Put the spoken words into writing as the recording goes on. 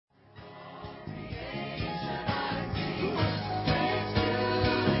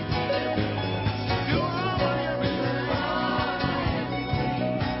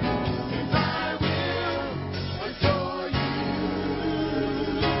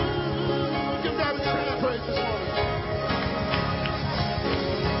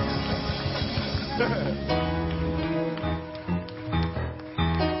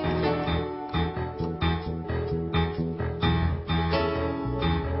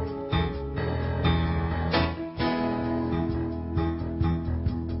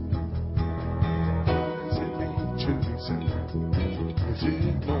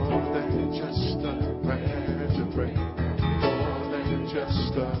did more than just a prayer to pray, more than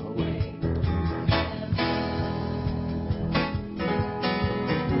just a way.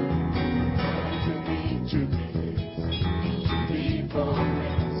 To be born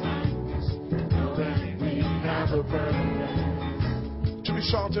know that we have a purpose. To be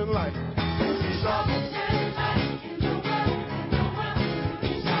salt and light. To be salt and light in the world, to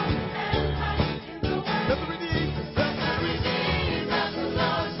be salt and light in the world. Let the redeemed of the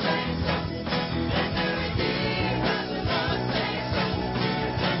Lord say so. Let the redeemed of the Lord say so.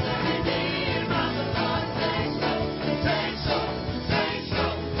 Let the redeemed of the Lord say so. Say so, say so.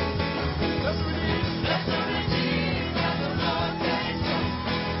 Let the redeemed of the Lord say so.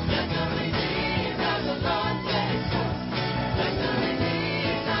 Let the redeemed of the Lord say so. Let the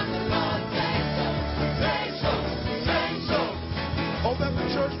redeemed of the Lord say so. Say so, say so. Oh, that the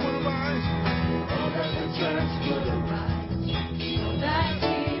church would arise. Oh, that the church would arise. Oh, that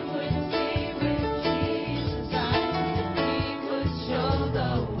he would see with Jesus' eyes. He would show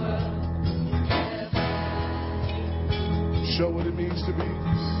the world heaven. Show what it means to be.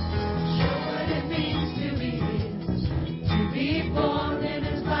 Show what it means to be his. To be born in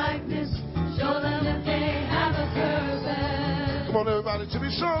his likeness. Show them that they have a purpose. Come on, everybody. To be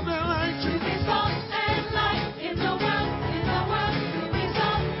salt and light. To be salt and light in the world, in the world. To be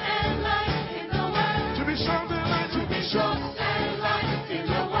salt and light in the world. To be salt and light. To be salt and light in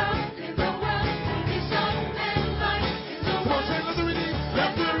the world, in the world. To be salt and light in the world. Come on, say, let the redeemed.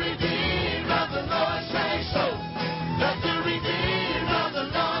 Let the redeemed of the Lord say so. Let the redeemed of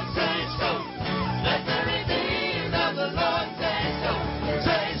the Lord say so. Let the redeemed of the Lord say so.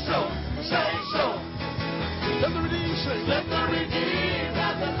 Say so, say so. Let the redeemed say. Let the redeemed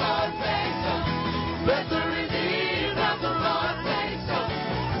of the Lord say so. Let the redeemed of the Lord say so.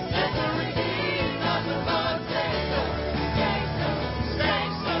 Let the redeemed of the Lord say so. Say so, say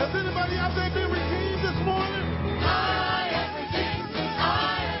so. Has anybody out there been redeemed this morning? I am redeemed.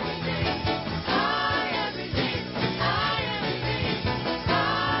 I am redeemed. I am redeemed. I am redeemed. I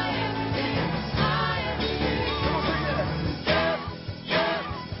am redeemed. I am redeemed. Come on, say yeah. Yeah, yeah,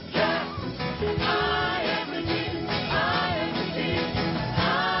 yeah. I am redeemed. I am redeemed. I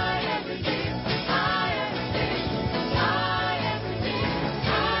am redeemed. I am redeemed. I am redeemed.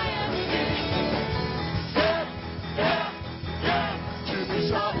 I am redeemed. Yeah, yeah, yeah. To be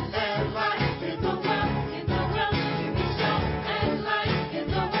salt and light in the world, in the world. To be salt and light in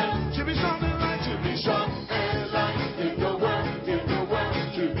the world. To be salt and light. To be salt and light in the world, in the world.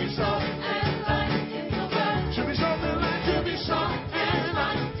 To be salt and light in the world. To be salt and light. To be salt and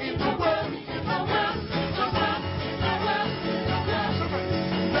light in the world, in the world, in the world, in the world, in the world.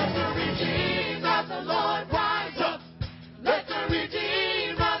 Let the redeemed of the Lord rise up. Let the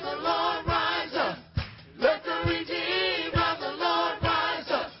redeemed of the Lord rise up. Let the redeemed of the Lord rise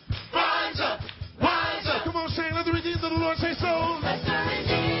up. Rise up, rise up. Come on, say, let the redeemed of the Lord say so. Let the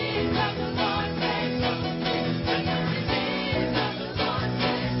redeemed of the Lord say so. Let the redeemed of the Lord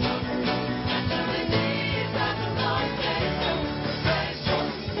say so. Let the redeemed of the Lord say so. Say so,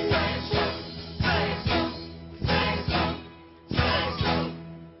 say so, say so, say so,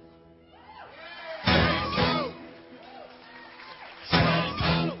 say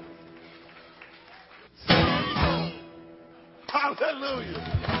so. Hallelujah.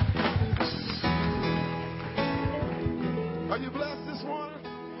 Are you blessed this morning?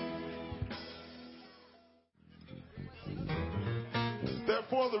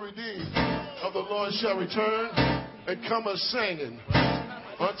 Therefore the redeemed of the Lord shall return and come a singing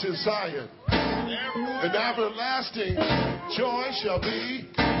unto Zion. And everlasting joy shall be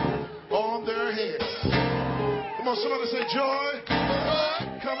on their head. Come on, somebody say joy.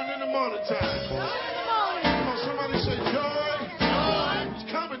 Coming in the morning time. Come on, somebody say joy. It's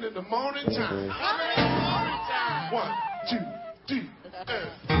coming in the morning time. 1, 2, 3,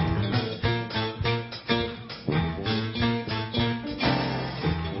 and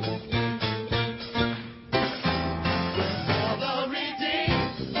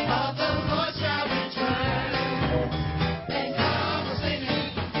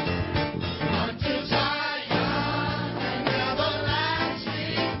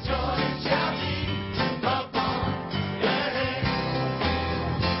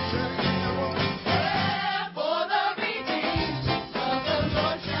For the redeemed of the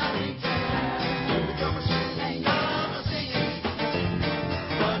Lord shall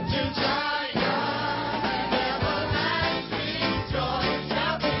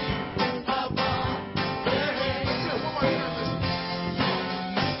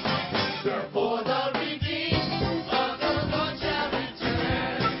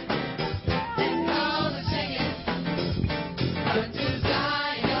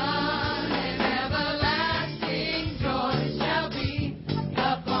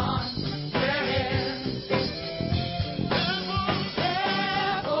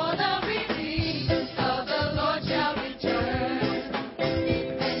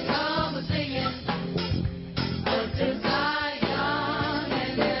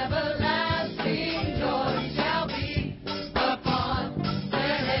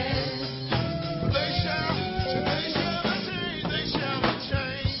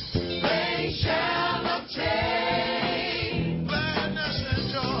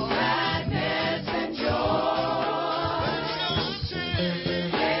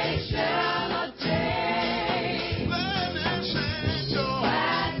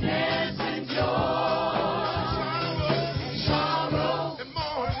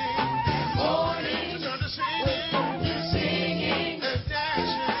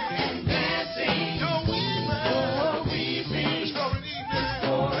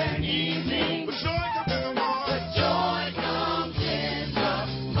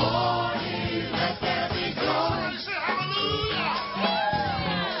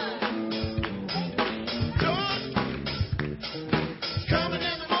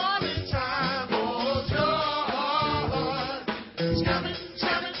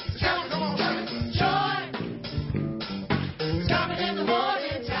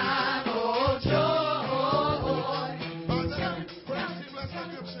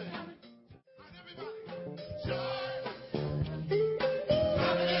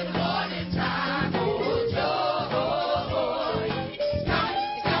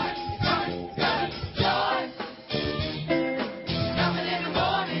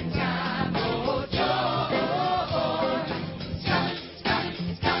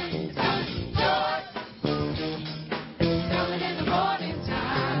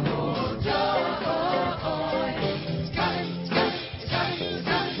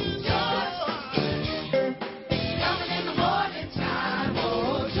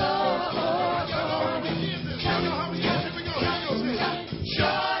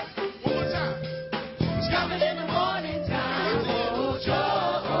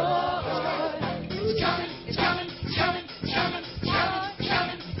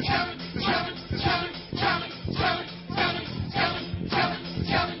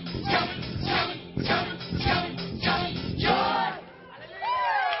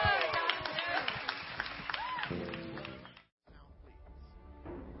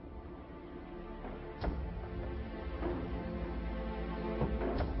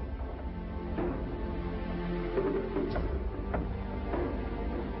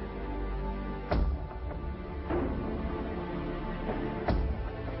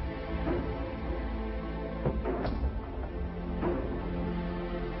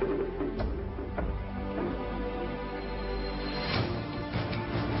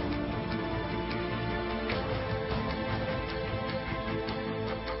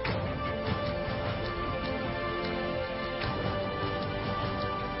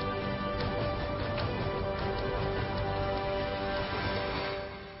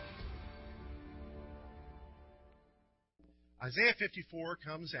Isaiah 54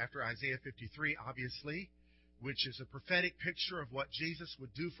 comes after Isaiah 53, obviously, which is a prophetic picture of what Jesus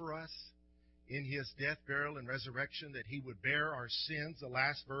would do for us in his death, burial, and resurrection, that he would bear our sins. The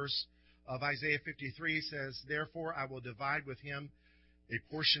last verse of Isaiah 53 says, "Therefore I will divide with him a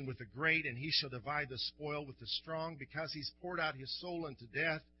portion with the great, and he shall divide the spoil with the strong, because he's poured out his soul unto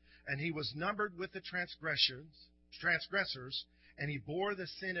death, and he was numbered with the transgressors, and he bore the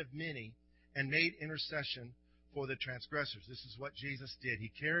sin of many, and made intercession for the transgressors." This is what Jesus did. He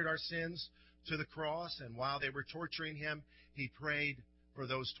carried our sins to the cross, and while they were torturing him, he prayed for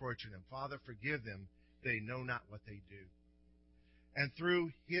those torturing him. "Father, forgive them. They know not what they do." And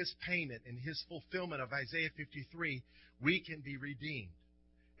through his payment and his fulfillment of Isaiah 53, we can be redeemed.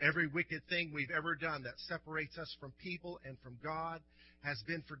 Every wicked thing we've ever done that separates us from people and from God has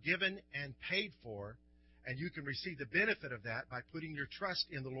been forgiven and paid for, and you can receive the benefit of that by putting your trust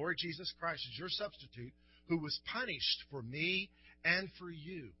in the Lord Jesus Christ as your substitute, who was punished for me and for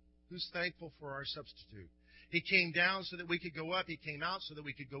you. Who's thankful for our substitute? He came down so that we could go up. He came out so that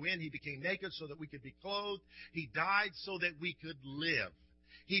we could go in. He became naked so that we could be clothed. He died so that we could live.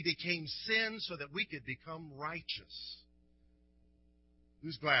 He became sin so that we could become righteous.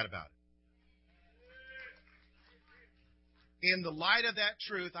 Who's glad about it? In the light of that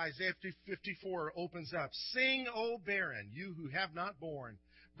truth, Isaiah 54 opens up. "Sing, O barren, you who have not borne.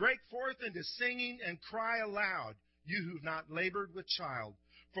 Break forth into singing and cry aloud, you who have not labored with child.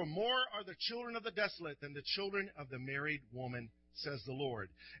 For more are the children of the desolate than the children of the married woman, says the Lord.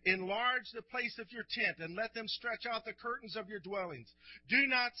 Enlarge the place of your tent, and let them stretch out the curtains of your dwellings. Do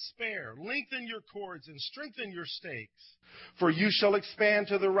not spare. Lengthen your cords and strengthen your stakes. For you shall expand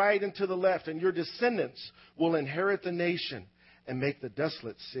to the right and to the left, and your descendants will inherit the nation and make the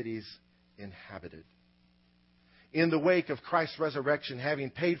desolate cities inhabited." In the wake of Christ's resurrection,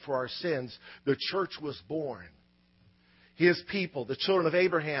 having paid for our sins, the church was born. His people, the children of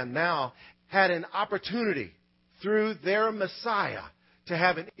Abraham, now had an opportunity through their Messiah to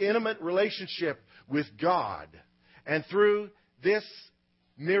have an intimate relationship with God. And through this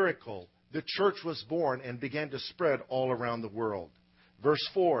miracle, the church was born and began to spread all around the world. Verse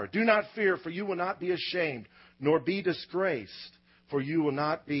 4, "Do not fear, for you will not be ashamed, nor be disgraced, for you will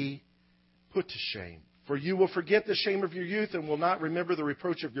not be put to shame. For you will forget the shame of your youth and will not remember the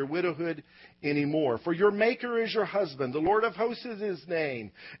reproach of your widowhood anymore. For your Maker is your husband, the Lord of hosts is his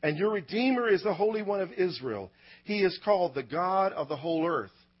name, and your Redeemer is the Holy One of Israel. He is called the God of the whole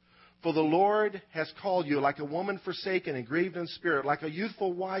earth. For the Lord has called you like a woman forsaken and grieved in spirit, like a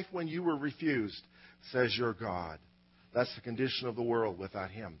youthful wife when you were refused, says your God." That's the condition of the world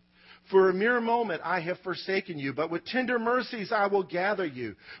without him. "For a mere moment I have forsaken you, but with tender mercies I will gather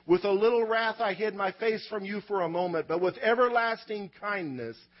you. With a little wrath I hid my face from you for a moment, but with everlasting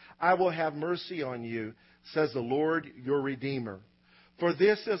kindness I will have mercy on you, says the Lord your Redeemer. For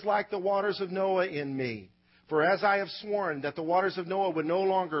this is like the waters of Noah in me. For as I have sworn that the waters of Noah would no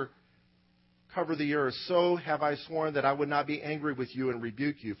longer cover the earth, so have I sworn that I would not be angry with you and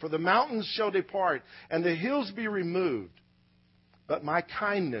rebuke you. For the mountains shall depart, and the hills be removed. But my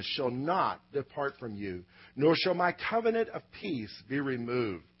kindness shall not depart from you, nor shall my covenant of peace be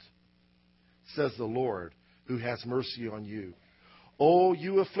removed, says the Lord, who has mercy on you. O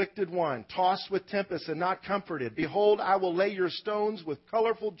you afflicted one, tossed with tempest and not comforted, behold, I will lay your stones with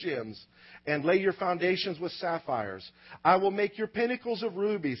colorful gems, and lay your foundations with sapphires. I will make your pinnacles of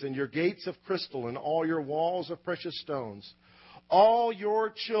rubies, and your gates of crystal, and all your walls of precious stones. All your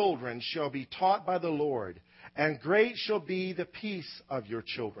children shall be taught by the Lord, and great shall be the peace of your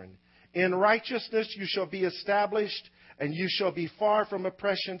children. In righteousness you shall be established, and you shall be far from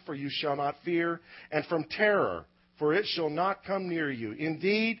oppression, for you shall not fear, and from terror, for it shall not come near you.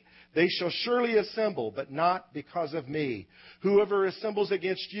 Indeed, They shall surely assemble, but not because of me. Whoever assembles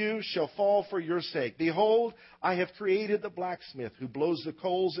against you shall fall for your sake. Behold, I have created the blacksmith who blows the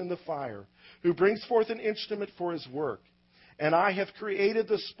coals in the fire, who brings forth an instrument for his work. And I have created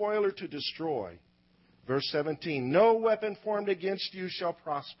the spoiler to destroy. Verse 17, no weapon formed against you shall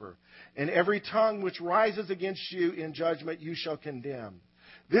prosper, and every tongue which rises against you in judgment you shall condemn.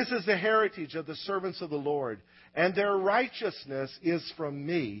 This is the heritage of the servants of the Lord, and their righteousness is from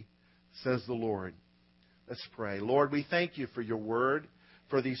me, says the Lord. Let's pray. Lord, we thank you for your word,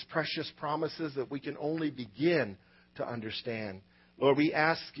 for these precious promises that we can only begin to understand. Lord, we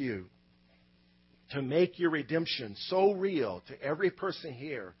ask you to make your redemption so real to every person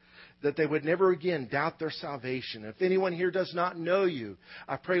here that they would never again doubt their salvation. If anyone here does not know you,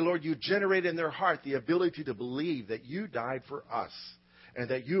 I pray, Lord, you generate in their heart the ability to believe that you died for us and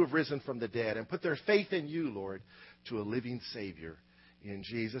that you have risen from the dead, and put their faith in you, Lord, to a living Savior. In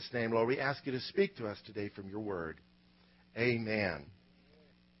Jesus' name, Lord, we ask you to speak to us today from your word. Amen.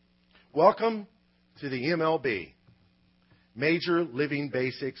 Welcome to the MLB, Major Living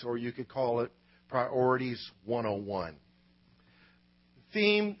Basics, or you could call it Priorities 101. The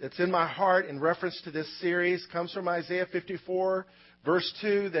theme that's in my heart in reference to this series comes from Isaiah 54, verse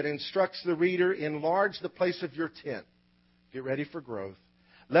 2, that instructs the reader, enlarge the place of your tent. Get ready for growth.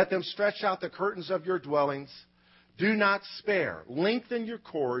 Let them stretch out the curtains of your dwellings. Do not spare. Lengthen your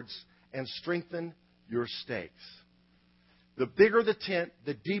cords and strengthen your stakes. The bigger the tent,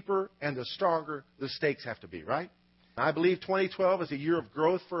 the deeper and the stronger the stakes have to be, right? I believe 2012 is a year of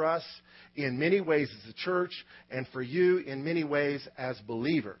growth for us in many ways as a church, and for you in many ways as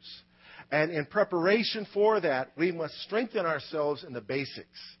believers. And in preparation for that, we must strengthen ourselves in the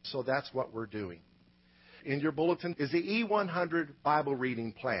basics. So that's what we're doing. In your bulletin is the E100 Bible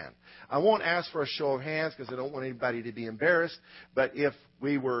reading plan. I won't ask for a show of hands because I don't want anybody to be embarrassed. But if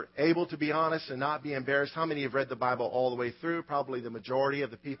we were able to be honest and not be embarrassed, how many have read the Bible all the way through? Probably the majority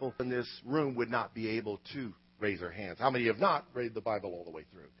of the people in this room would not be able to raise their hands. How many have not read the Bible all the way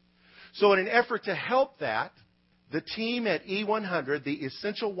through? So in an effort to help that, the team at E100, the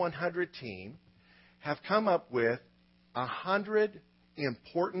Essential 100 team, have come up with 100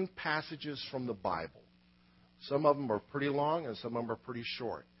 important passages from the Bible. Some of them are pretty long and some of them are pretty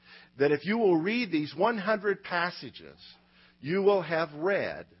short. That if you will read these 100 passages, you will have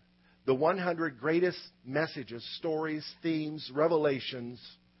read the 100 greatest messages, stories, themes, revelations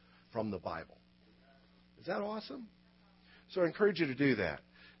from the Bible. Is that awesome? So I encourage you to do that.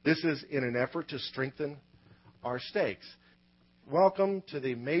 This is in an effort to strengthen our stakes. Welcome to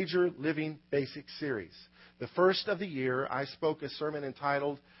the Major Living Basics series. The first of the year, I spoke a sermon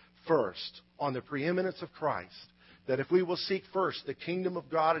entitled First, on the preeminence of Christ. That if we will seek first the kingdom of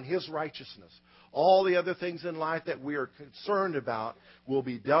God and His righteousness, all the other things in life that we are concerned about will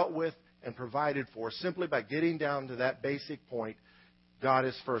be dealt with and provided for simply by getting down to that basic point. God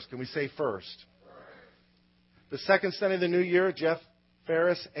is first. Can we say first? The second Sunday of the new year, Jeff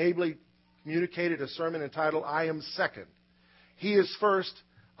Ferris ably communicated a sermon entitled, I Am Second. He is first,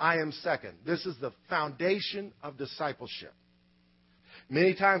 I am second. This is the foundation of discipleship.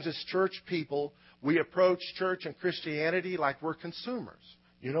 Many times as church people, we approach church and Christianity like we're consumers.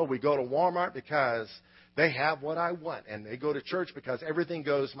 You know, we go to Walmart because they have what I want, and they go to church because everything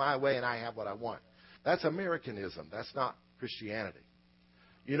goes my way and I have what I want. That's Americanism. That's not Christianity.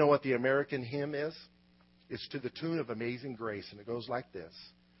 You know what the American hymn is? It's to the tune of Amazing Grace, and it goes like this.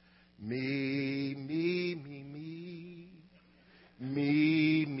 Me, me, me, me.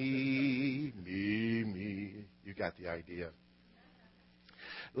 Me, me, me, me. You got the idea.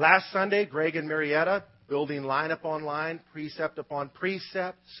 Last Sunday, Greg and Marietta, building line upon line, precept upon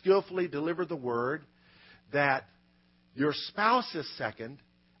precept, skillfully delivered the word that your spouse is second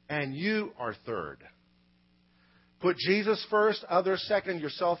and you are third. Put Jesus first, others second,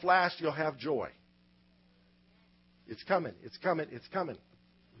 yourself last, you'll have joy. It's coming, it's coming, it's coming.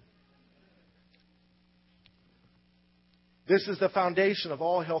 This is the foundation of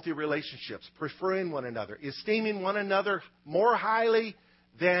all healthy relationships, preferring one another, esteeming one another more highly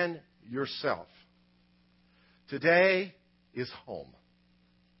than yourself. Today is home.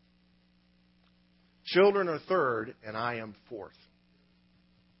 Children are third, and I am fourth.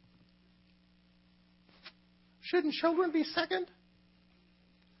 Shouldn't children be second?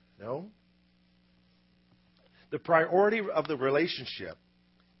 No. The priority of the relationship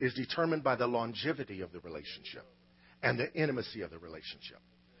is determined by the longevity of the relationship and the intimacy of the relationship.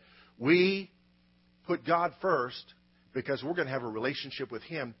 We put God first because we're going to have a relationship with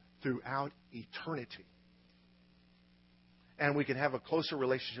Him throughout eternity. And we can have a closer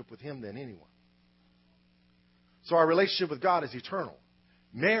relationship with Him than anyone. So our relationship with God is eternal.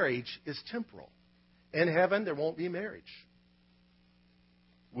 Marriage is temporal. In heaven, there won't be marriage.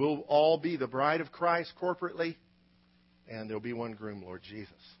 We'll all be the bride of Christ corporately, and there'll be one groom, Lord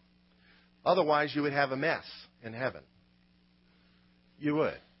Jesus. Otherwise, you would have a mess in heaven. You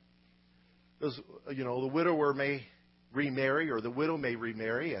would. Because, the widower may remarry, or the widow may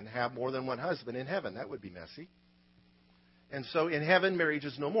remarry and have more than one husband in heaven. That would be messy. And so in heaven, marriage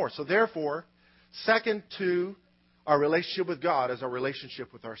is no more. So therefore, second to our relationship with God is our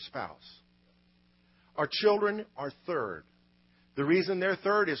relationship with our spouse. Our children are third. The reason they're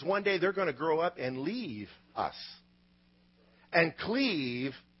third is one day they're going to grow up and leave us and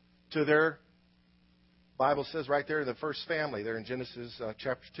cleave to their, Bible says right there in the first family, there in Genesis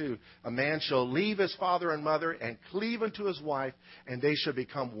chapter 2, a man shall leave his father and mother and cleave unto his wife, and they shall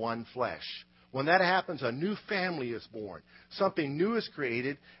become one flesh. When that happens, a new family is born. Something new is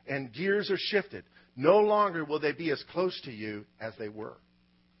created, and gears are shifted. No longer will they be as close to you as they were.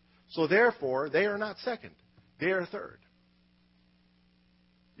 So therefore, they are not second. They are third.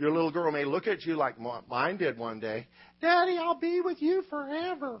 Your little girl may look at you like mine did one day. Daddy, I'll be with you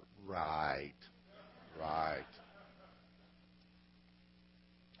forever. Right.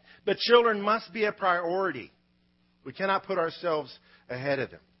 But children must be a priority. We cannot put ourselves ahead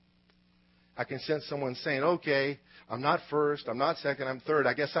of them. I can sense someone saying, okay, I'm not first, I'm not second, I'm third.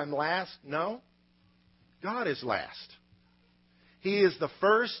 I guess I'm last. No. God is last. He is the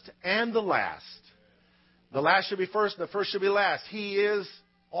first and the last. The last should be first and the first should be last. He is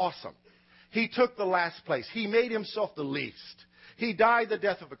awesome. He took the last place. He made himself the least. He died the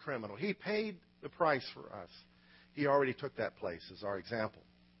death of a criminal. He paid the price for us. He already took that place as our example.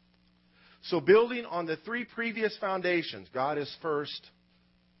 So building on the three previous foundations, God is first,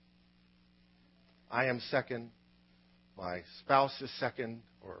 I am second, my spouse is second,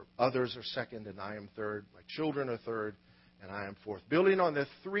 or others are second, and I am third, my children are third, and I am fourth. Building on the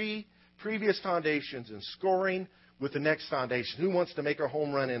three previous foundations and scoring with the next foundation. Who wants to make a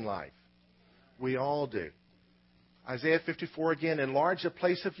home run in life? We all do. Isaiah 54 again, enlarge the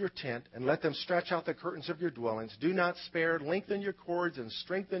place of your tent and let them stretch out the curtains of your dwellings. Do not spare, lengthen your cords and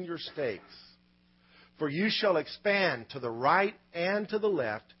strengthen your stakes. For you shall expand to the right and to the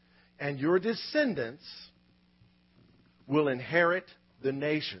left, and your descendants will inherit the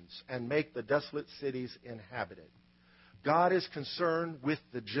nations and make the desolate cities inhabited. God is concerned with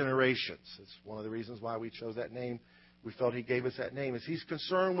the generations. It's one of the reasons why we chose that name. We felt He gave us that name. Is He's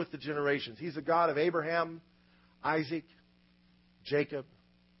concerned with the generations. He's the God of Abraham, Isaac, Jacob,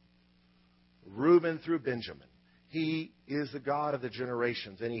 Reuben through Benjamin. He is the God of the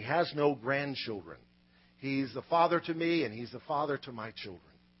generations, and He has no grandchildren. He's the Father to me, and He's the Father to my children.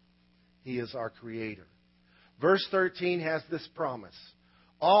 He is our Creator. Verse 13 has this promise.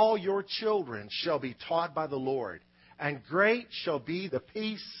 All your children shall be taught by the Lord, and great shall be the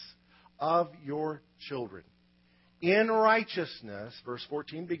peace of your children. In righteousness, verse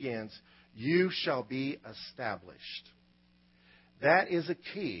 14 begins, you shall be established. That is a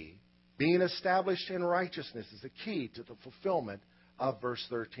key. Being established in righteousness is a key to the fulfillment of verse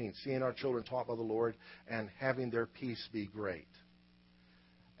 13. Seeing our children taught by the Lord and having their peace be great.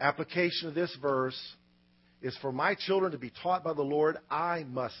 Application of this verse is for my children to be taught by the Lord, I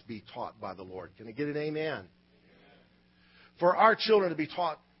must be taught by the Lord. Can I get an amen? For our children to be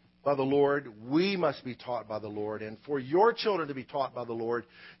taught by the Lord, we must be taught by the Lord. And for your children to be taught by the Lord,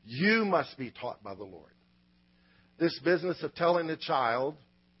 you must be taught by the Lord. This business of telling the child,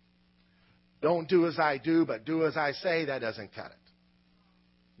 don't do as I do, but do as I say, that doesn't cut it.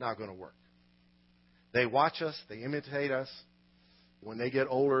 Not going to work. They watch us, they imitate us. When they get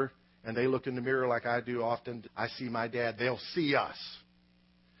older and they look in the mirror like I do often, I see my dad, they'll see us.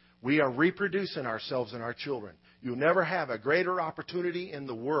 We are reproducing ourselves in our children. You'll never have a greater opportunity in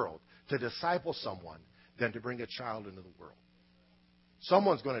the world to disciple someone than to bring a child into the world.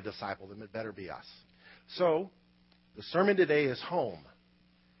 Someone's going to disciple them. It better be us. So, the sermon today is home.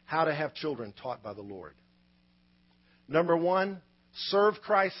 How to have children taught by the Lord. Number one, serve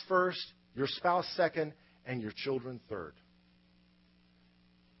Christ first, your spouse second, and your children third.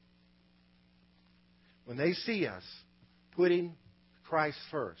 When they see us putting Christ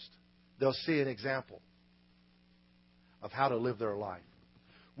first, they'll see an example of how to live their life.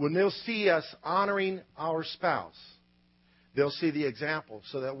 When they'll see us honoring our spouse, they'll see the example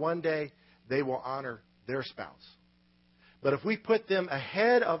so that one day they will honor their spouse. But if we put them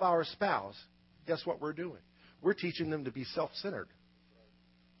ahead of our spouse, guess what we're doing? We're teaching them to be self-centered.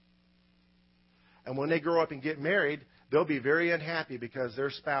 And when they grow up and get married, they'll be very unhappy because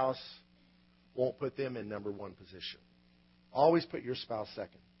their spouse won't put them in number one position. Always put your spouse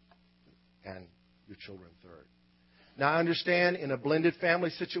second and your children third. Now, I understand in a blended family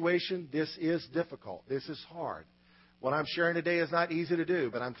situation, this is difficult. This is hard. What I'm sharing today is not easy to do,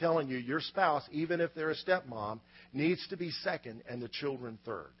 but I'm telling you, your spouse, even if they're a stepmom, needs to be second and the children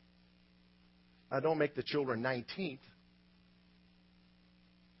third. Now, don't make the children 19th.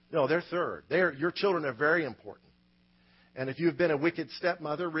 No, they're third. Your children are very important. And if you've been a wicked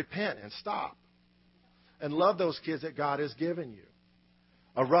stepmother, repent and stop. And love those kids that God has given you.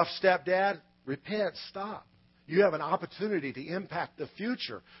 A rough stepdad, repent, stop. You have an opportunity to impact the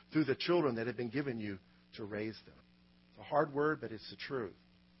future through the children that have been given you to raise them. It's a hard word, but it's the truth.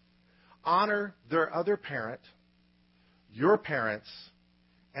 Honor their other parent, your parents,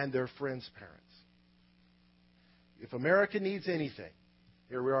 and their friends' parents. If America needs anything,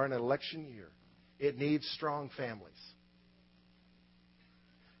 here we are in an election year, it needs strong families.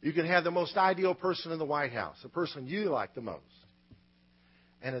 You can have the most ideal person in the White House, the person you like the most.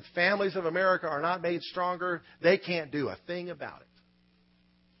 And if families of America are not made stronger, they can't do a thing about it.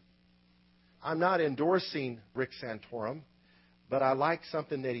 I'm not endorsing Rick Santorum, but I like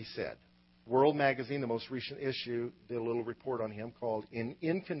something that he said. World Magazine, the most recent issue, did a little report on him called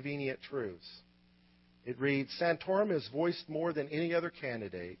Inconvenient Truths. It reads, Santorum has voiced more than any other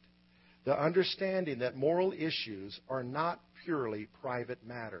candidate the understanding that moral issues are not purely private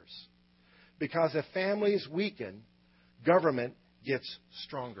matters. Because if families weaken, government gets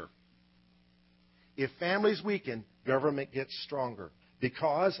stronger. If families weaken, government gets stronger.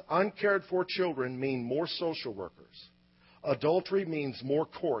 Because uncared for children mean more social workers. Adultery means more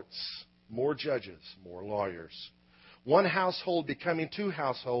courts, more judges, more lawyers. One household becoming two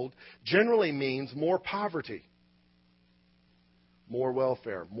households generally means more poverty, more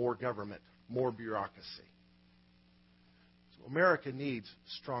welfare, more government, more bureaucracy. So America needs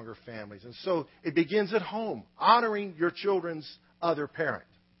stronger families. And so it begins at home, honoring your children's other parent.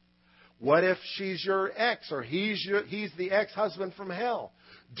 What if she's your ex or he's the ex-husband from hell?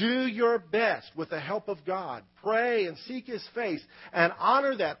 Do your best with the help of God. Pray and seek His face and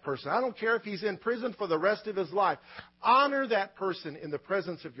honor that person. I don't care if he's in prison for the rest of his life. Honor that person in the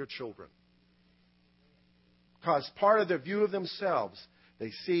presence of your children. Because part of their view of themselves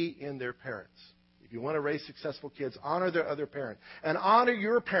they see in their parents. If you want to raise successful kids, honor their other parent. And honor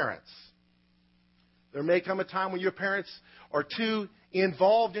your parents. There may come a time when your parents are too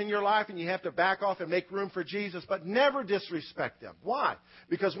involved in your life and you have to back off and make room for Jesus, but never disrespect them. Why?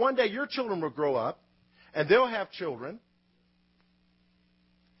 Because one day your children will grow up and they'll have children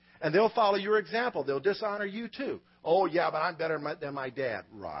and they'll follow your example. They'll dishonor you too. Oh, yeah, but I'm better than my dad.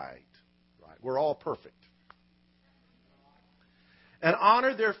 Right. We're all perfect. And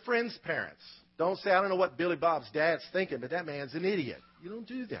honor their friends' parents. Don't say, I don't know what Billy Bob's dad's thinking, but that man's an idiot. You don't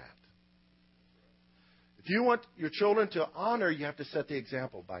do that. If you want your children to honor, you have to set the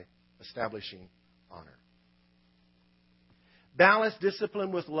example by establishing honor. Balance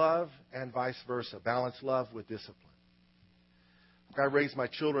discipline with love and vice versa. Balance love with discipline. I raised my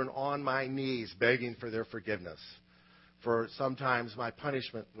children on my knees begging for their forgiveness. For sometimes my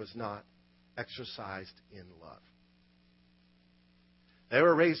punishment was not exercised in love. They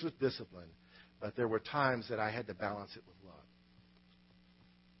were raised with discipline, but there were times that I had to balance it with love.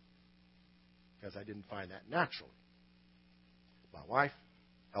 Because I didn't find that naturally. My wife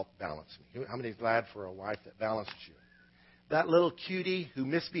helped balance me. How many is glad for a wife that balances you? That little cutie who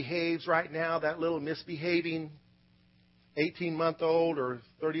misbehaves right now, that little misbehaving 18-month-old or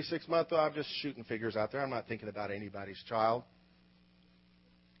 36-month-old, I'm just shooting figures out there. I'm not thinking about anybody's child.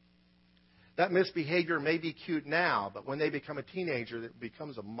 That misbehavior may be cute now, but when they become a teenager, it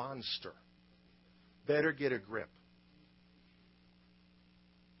becomes a monster. Better get a grip.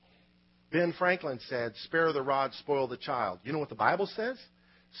 Ben Franklin said, spare the rod, spoil the child. You know what the Bible says?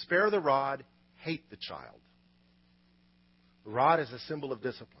 Spare the rod, hate the child. The rod is a symbol of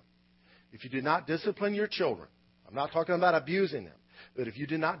discipline. If you do not discipline your children, I'm not talking about abusing them, but if you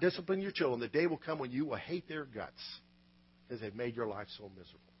do not discipline your children, the day will come when you will hate their guts because they've made your life so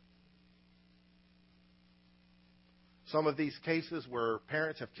miserable. Some of these cases where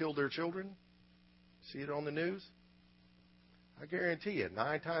parents have killed their children, see it on the news? I guarantee you,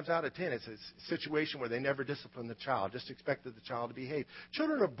 9 times out of 10, it's a situation where they never discipline the child, just expected the child to behave.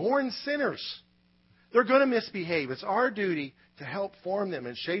 Children are born sinners. They're going to misbehave. It's our duty to help form them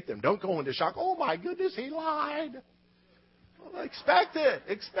and shape them. Don't go into shock. Oh, my goodness, he lied. Well, expect it.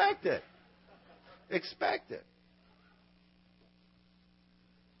 Expect it. Expect it.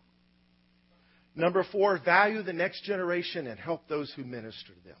 Number 4, value the next generation and help those who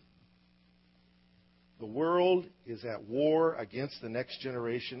minister to them. The world is at war against the next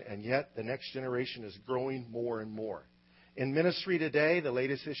generation, and yet the next generation is growing more and more. In Ministry Today, the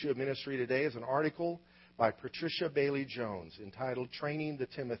latest issue of Ministry Today is an article by Patricia Bailey Jones entitled Training the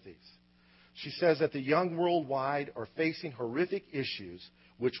Timothys. She says that the young worldwide are facing horrific issues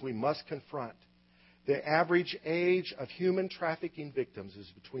which we must confront. The average age of human trafficking victims is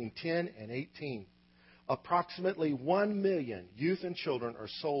between 10 and 18. Approximately 1 million youth and children are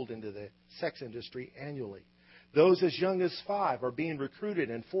sold into the sex industry annually. Those as young as 5 are being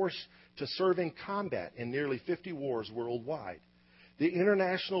recruited and forced to serve in combat in nearly 50 wars worldwide. The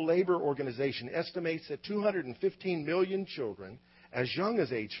International Labor Organization estimates that 215 million children as young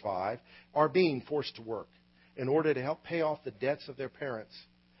as age 5 are being forced to work in order to help pay off the debts of their parents.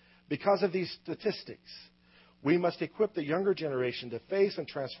 Because of these statistics, we must equip the younger generation to face and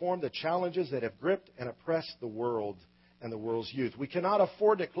transform the challenges that have gripped and oppressed the world and the world's youth. We cannot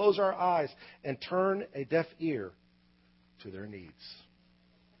afford to close our eyes and turn a deaf ear to their needs.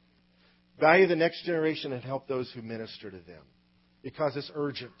 Value the next generation and help those who minister to them, because it's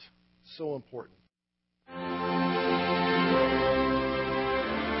urgent, so important. I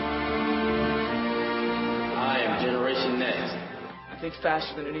am Generation Next. I think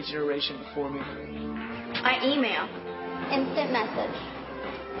faster than any generation before me. I email. Instant message.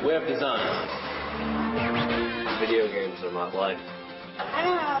 Web design. Video games are my life. I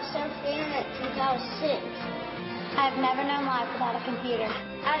know how to surf the internet since I was 6. I've never known life without a computer.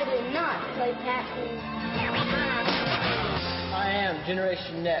 I did not play Pac-Man. I am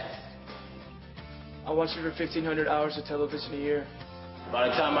Generation Next. I watch over 1,500 hours of television a year. By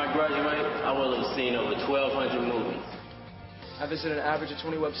the time I graduate, I will have seen over 1,200 movies. I visit an average of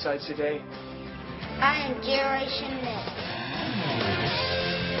 20 websites a day. I am Generation Next.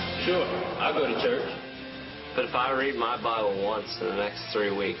 Sure, I'll go to church. But if I read my Bible once in the next 3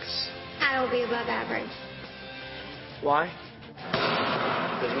 weeks, I will be above average. Why?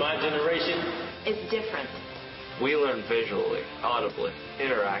 because my generation is different. We learn visually, audibly,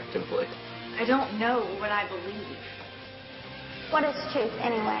 interactively. I don't know what I believe. What is truth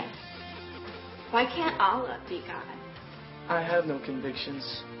anyway? Why can't Allah be God? I have no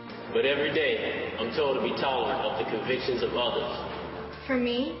convictions. But every day, I'm told to be tolerant of the convictions of others. For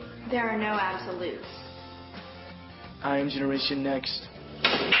me, there are no absolutes. I am Generation Next.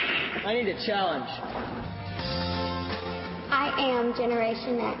 I need a challenge. I am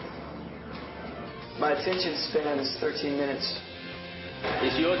Generation Next. My attention span is 13 minutes.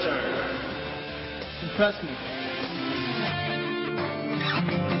 It's your turn. Impress me.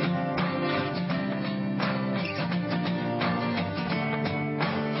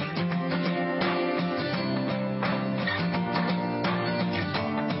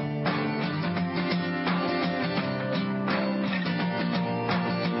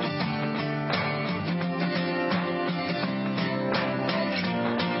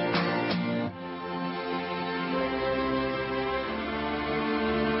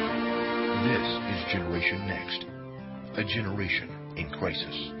 Generation Next, a generation in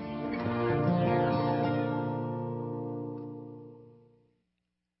crisis.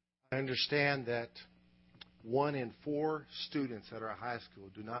 I understand that 1 in 4 students at our high school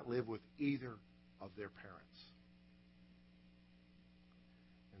do not live with either of their parents.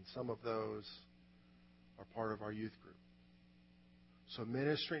 And some of those are part of our youth group. So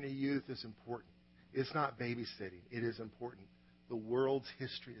ministering to youth is important. It's not babysitting. It is important. The world's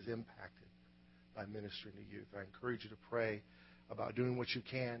history is impacted by ministering to youth. I encourage you to pray about doing what you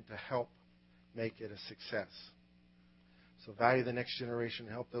can to help make it a success. So value the next generation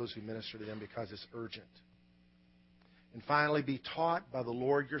and help those who minister to them because it's urgent. And finally, be taught by the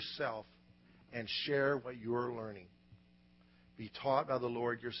Lord yourself and share what you are learning. Be taught by the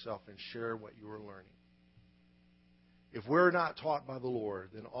Lord yourself and share what you are learning. If we're not taught by the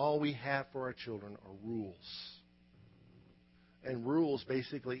Lord, then all we have for our children are rules. And rules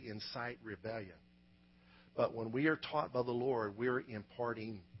basically incite rebellion. But when we are taught by the Lord, we're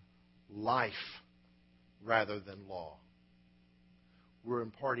imparting life rather than law. We're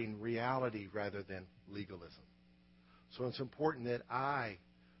imparting reality rather than legalism. So it's important that I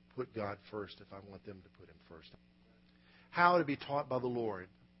put God first if I want them to put Him first. How to be taught by the Lord?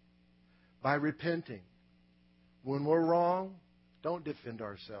 By repenting. When we're wrong, don't defend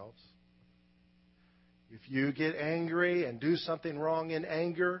ourselves. If you get angry and do something wrong in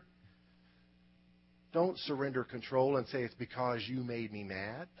anger, don't surrender control and say it's because you made me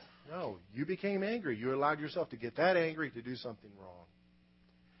mad. No, you became angry. You allowed yourself to get that angry to do something wrong.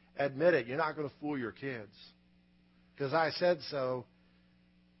 Admit it. You're not going to fool your kids. Because I said so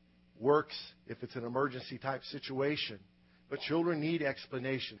works if it's an emergency type situation. But children need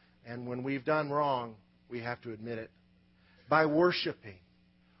explanation. And when we've done wrong, we have to admit it. By worshiping,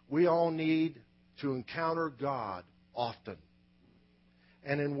 we all need to encounter God often.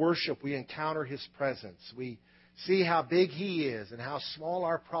 And in worship, we encounter His presence. We see how big He is and how small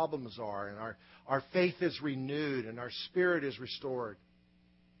our problems are. And our faith is renewed and our spirit is restored.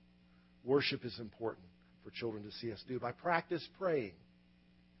 Worship is important for children to see us do. By practice praying.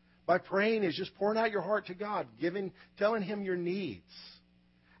 By praying is just pouring out your heart to God, telling Him your needs,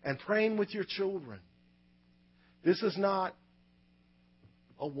 and praying with your children. This is not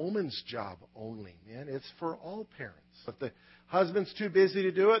a woman's job only, man. It's for all parents. If the husband's too busy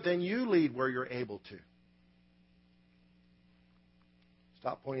to do it, then you lead where you're able to.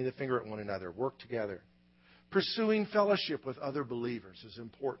 Stop pointing the finger at one another. Work together. Pursuing fellowship with other believers is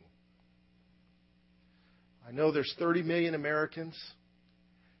important. I know there's 30 million Americans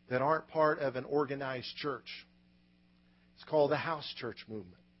that aren't part of an organized church. It's called the house church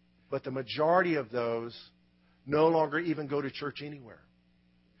movement. But the majority of those no longer even go to church anywhere.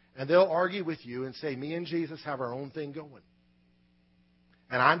 And they'll argue with you and say, me and Jesus have our own thing going.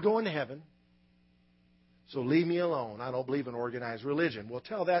 And I'm going to heaven, so leave me alone. I don't believe in organized religion. Well,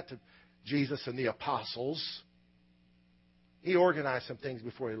 tell that to Jesus and the apostles. He organized some things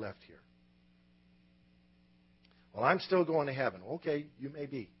before He left here. Well, I'm still going to heaven. Okay, you may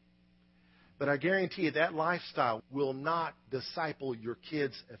be. But I guarantee you that lifestyle will not disciple your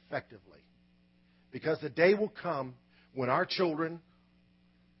kids effectively. Because the day will come when our children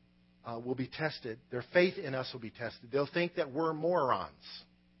will be tested. Their faith in us will be tested. They'll think that we're morons.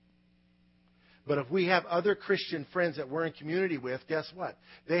 But if we have other Christian friends that we're in community with, guess what?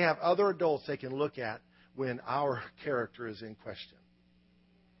 They have other adults they can look at when our character is in question.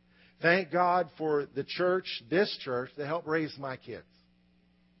 Thank God for the church, this church, that helped raise my kids.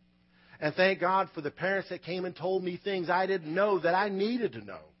 And thank God for the parents that came and told me things I didn't know that I needed to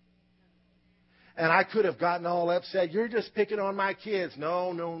know. And I could have gotten all upset. You're just picking on my kids.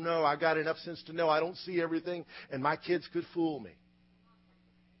 No. I got enough sense to know I don't see everything, and my kids could fool me.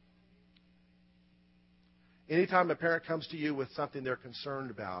 Anytime a parent comes to you with something they're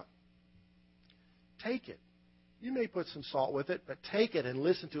concerned about, take it. You may put some salt with it, but take it and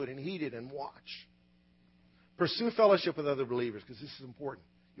listen to it and heed it and watch. Pursue fellowship with other believers, because this is important.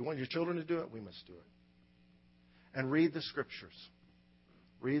 You want your children to do it? We must do it. And read the Scriptures.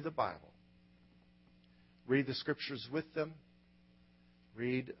 Read the Bible. Read the Scriptures with them.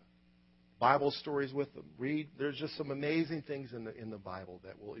 Read Bible stories with them. There's just some amazing things in the Bible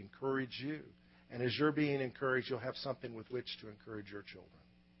that will encourage you. And as you're being encouraged, you'll have something with which to encourage your children.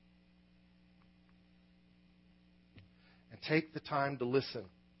 And take the time to listen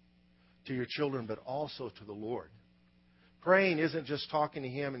to your children, but also to the Lord. Praying isn't just talking to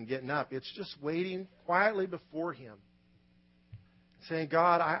Him and getting up. It's just waiting quietly before Him. Saying,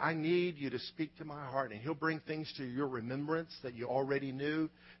 God, I need you to speak to my heart. And He'll bring things to your remembrance that you already knew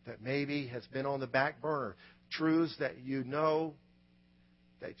that maybe has been on the back burner. Truths that you know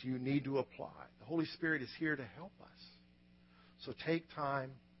that you need to apply. The Holy Spirit is here to help us. So take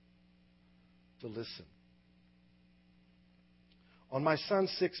time to listen. On my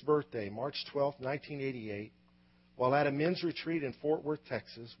son's 6th birthday, March 12, 1988, while at a men's retreat in Fort Worth,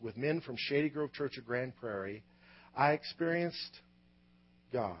 Texas, with men from Shady Grove Church of Grand Prairie, I experienced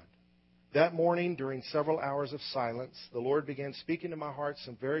God. That morning, during several hours of silence, the Lord began speaking to my heart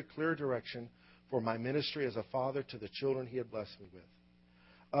some very clear direction for my ministry as a father to the children He had blessed me with.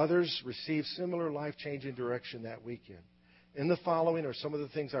 Others received similar life-changing direction that weekend. In the following are some of the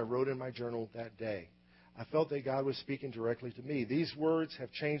things I wrote in my journal that day. I felt that God was speaking directly to me. These words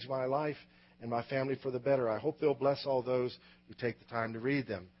have changed my life and my family for the better. I hope they'll bless all those who take the time to read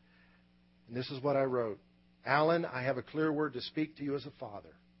them. And this is what I wrote. Alan, I have a clear word to speak to you as a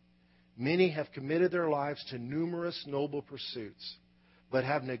father. Many have committed their lives to numerous noble pursuits, but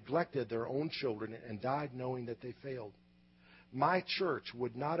have neglected their own children and died knowing that they failed. My church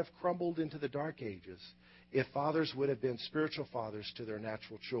would not have crumbled into the dark ages if fathers would have been spiritual fathers to their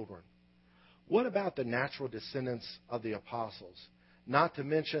natural children. What about the natural descendants of the apostles, not to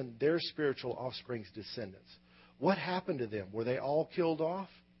mention their spiritual offspring's descendants? What happened to them? Were they all killed off?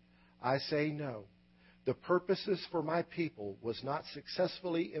 I say no. The purposes for my people was not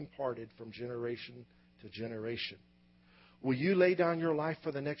successfully imparted from generation to generation. Will you lay down your life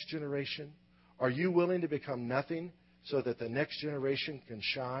for the next generation? Are you willing to become nothing so that the next generation can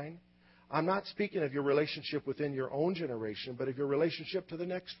shine? I'm not speaking of your relationship within your own generation, but of your relationship to the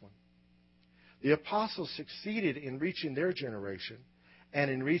next one. The apostles succeeded in reaching their generation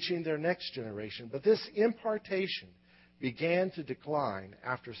and in reaching their next generation, but this impartation began to decline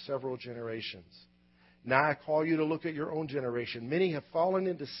after several generations. Now I call you to look at your own generation. Many have fallen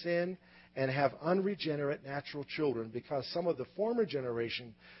into sin and have unregenerate natural children because some of the former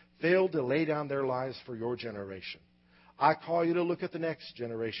generation failed to lay down their lives for your generation. I call you to look at the next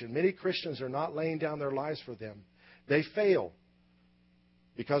generation. Many Christians are not laying down their lives for them. They fail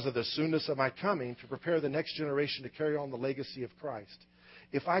because of the soonness of my coming to prepare the next generation to carry on the legacy of Christ.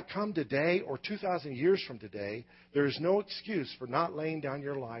 If I come today or 2,000 years from today, there is no excuse for not laying down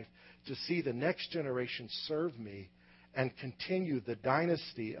your life to see the next generation serve me and continue the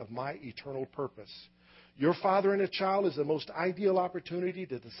dynasty of my eternal purpose. Your father and a child is the most ideal opportunity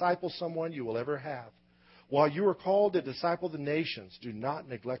to disciple someone you will ever have. While you are called to disciple the nations, do not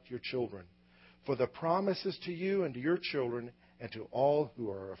neglect your children. For the promise is to you and to your children and to all who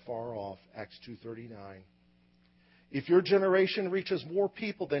are afar off. Acts 2:39. If your generation reaches more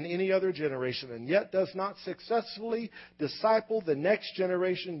people than any other generation and yet does not successfully disciple the next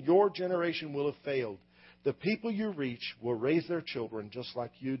generation, your generation will have failed. The people you reach will raise their children just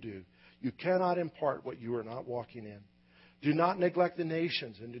like you do. You cannot impart what you are not walking in. Do not neglect the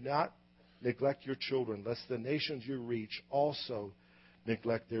nations and do not neglect your children, lest the nations you reach also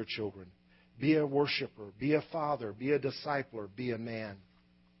neglect their children. Be a worshiper, be a father, be a discipler, be a man.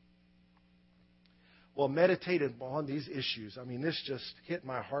 Well, meditating on these issues, this just hit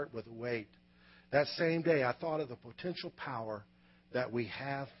my heart with a weight. That same day, I thought of the potential power that we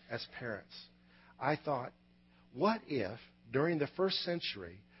have as parents. I thought, what if, during the first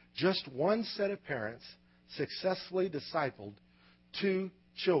century, just one set of parents successfully discipled 2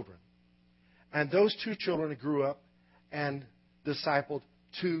 children? And those 2 children grew up and discipled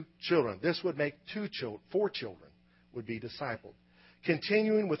 2 children. This would make 4 children would be discipled.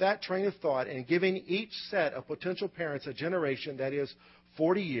 Continuing with that train of thought and giving each set of potential parents a generation, that is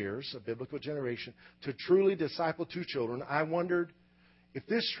 40 years, a biblical generation, to truly disciple 2 children, I wondered if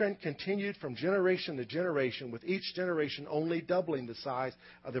this trend continued from generation to generation, with each generation only doubling the size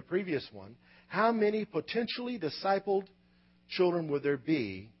of the previous one, how many potentially discipled children would there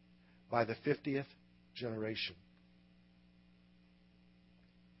be by the 50th generation?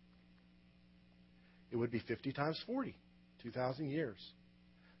 It would be 50 times 40, 2,000 years.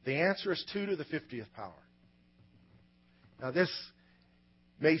 The answer is 2 to the 50th power. Now, this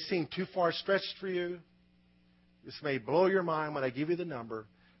may seem too far-stretched for you. This may blow your mind when I give you the number.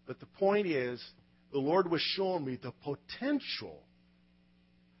 But the point is, the Lord was showing me the potential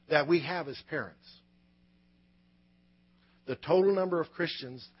that we have as parents. The total number of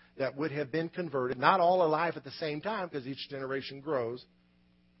Christians that would have been converted, not all alive at the same time because each generation grows,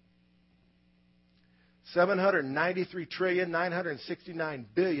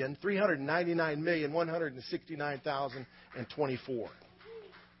 793,969,399,169,024.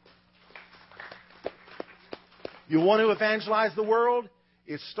 You want to evangelize the world?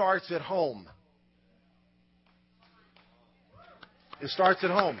 It starts at home. It starts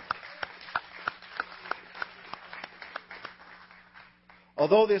at home.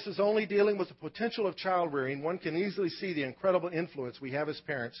 Although this is only dealing with the potential of child rearing, one can easily see the incredible influence we have as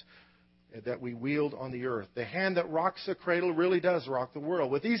parents that we wield on the earth. The hand that rocks the cradle really does rock the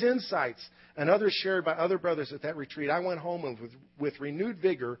world. With these insights and others shared by other brothers at that retreat, I went home and with renewed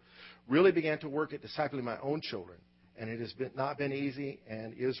vigor really began to work at discipling my own children. And it has not been easy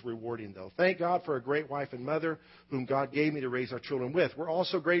and is rewarding, though. Thank God for a great wife and mother whom God gave me to raise our children with. We're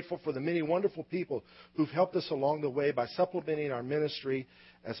also grateful for the many wonderful people who've helped us along the way by supplementing our ministry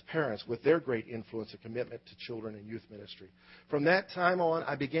as parents with their great influence and commitment to children and youth ministry. From that time on,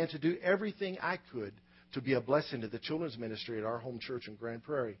 I began to do everything I could to be a blessing to the children's ministry at our home church in Grand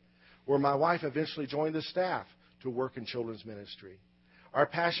Prairie, where my wife eventually joined the staff to work in children's ministry. Our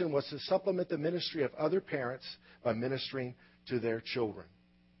passion was to supplement the ministry of other parents by ministering to their children.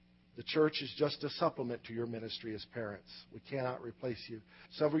 The church is just a supplement to your ministry as parents. We cannot replace you.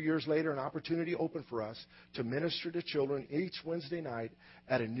 Several years later, an opportunity opened for us to minister to children each Wednesday night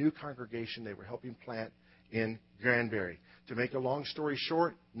at a new congregation they were helping plant in Granbury. To make a long story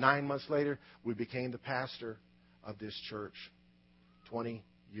short, 9 months later, we became the pastor of this church 20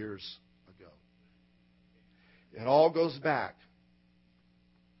 years ago. It all goes back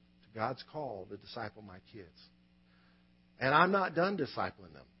to God's call to disciple my kids. And I'm not done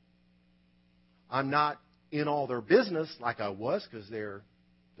discipling them. I'm not in all their business like I was because they're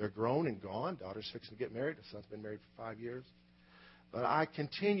grown and gone. Daughter's fixing to get married. The son's been married for 5 years. But I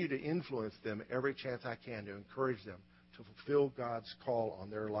continue to influence them every chance I can to encourage them to fulfill God's call on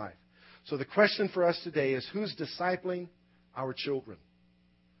their life. So the question for us today is, who's discipling our children?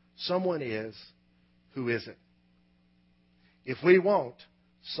 Someone is. Who is it? If we won't,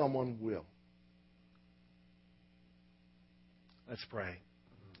 someone will. Let's pray.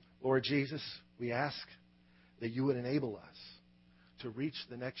 Lord Jesus, we ask that you would enable us to reach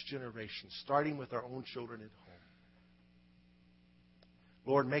the next generation, starting with our own children at home.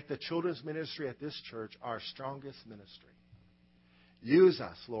 Lord, make the children's ministry at this church our strongest ministry. Use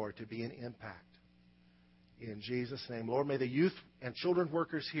us, Lord, to be an impact. In Jesus' name. Lord, may the youth and children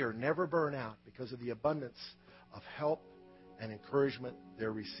workers here never burn out because of the abundance of help and encouragement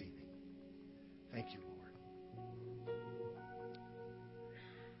they're receiving. Thank you, Lord.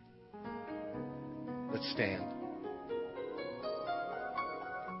 Let's stand.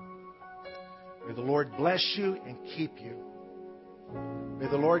 May the Lord bless you and keep you. May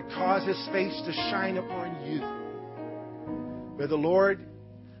the Lord cause His face to shine upon you. May the Lord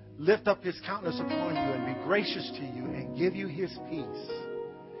lift up His countenance upon you and be gracious to you and give you His peace.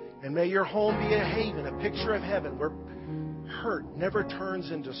 And may your home be a haven, a picture of heaven where hurt never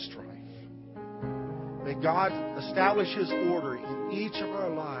turns into strife. May God establish His order in each of our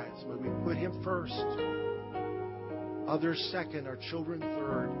lives. May we put Him first, others second, our children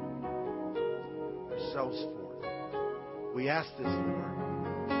third, ourselves fourth. We ask this,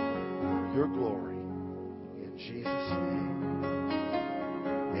 Lord, for your glory. In Jesus' name,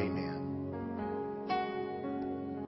 amen.